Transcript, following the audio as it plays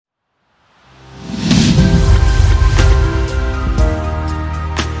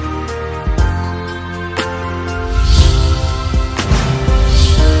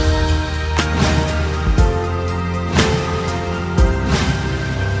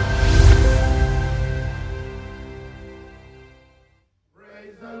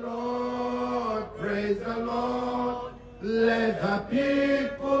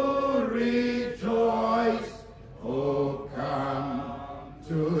people rejoice. Oh, come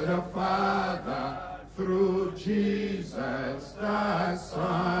to the Father through Jesus the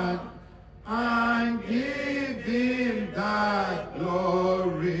Son, and give him that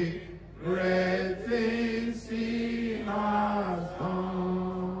glory, great things he has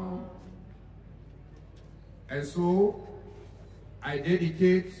done. And so, I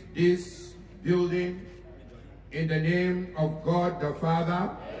dedicate this building in the name of God the Father,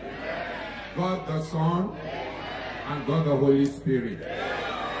 God the Son, and God the Holy Spirit.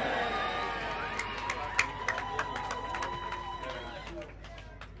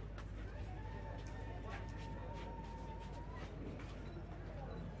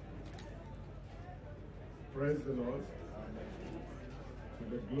 Praise the Lord. To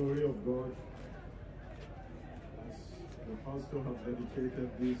the glory of God, as the pastor has dedicated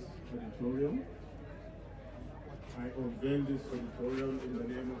this auditorium, I unveil this auditorium in the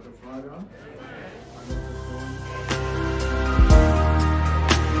name of the Father, and of the Son.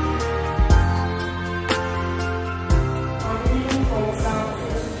 I'm reading from Psalm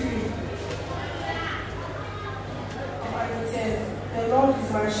 23. And 10. The Lord is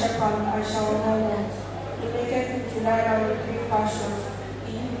my shepherd, I shall not want. He maketh me to lie down in green pastures.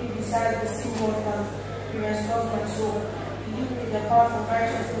 He leads me beside the still waters. He restores my soul. He leads me the path of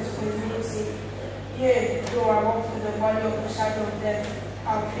righteousness for his name's sake. Yea, though I walk through the valley of the shadow of death, I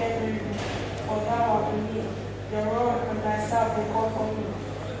will fear no evil, for thou art with me. The rod and thy staff they comfort me.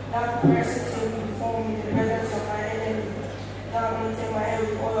 Thou preparest a table before me in the presence of my enemy. Thou anointest my head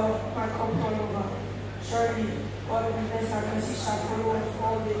with oil, my cup runneth over. Surely, God's goodness and mercy shall follow us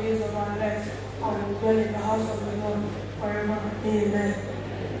all the days of our lives, and we will dwell in the house of the Lord forever. Amen.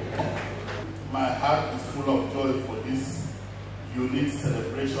 My heart is full of joy for this unique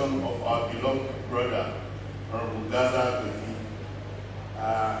celebration of our beloved brother, Honourable Gaza.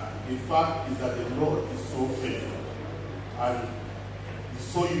 The fact is that the Lord is so faithful, and it's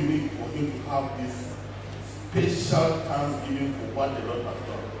so unique for him to have this special thanksgiving for what the Lord has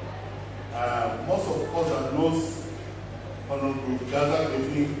done. Most of us that knows Honourable Gaza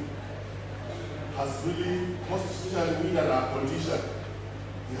has really, most especially we that are politicians,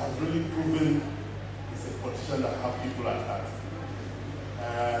 he has really proven he's a politician that have people at heart.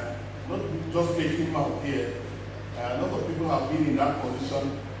 Not just making him out here. A lot of people have been in that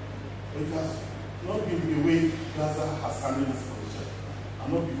position. It has not been the way Gaza has handled this position.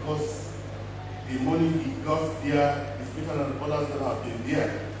 And not because the money he got there is better than others that have been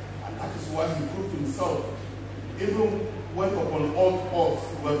there. And that is why he proved himself. Even when upon all odds,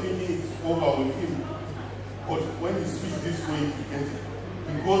 we were thinking it's over with him. But when he switches this way, he gets it.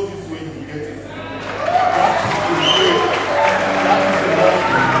 He goes this way, he gets it. That is the way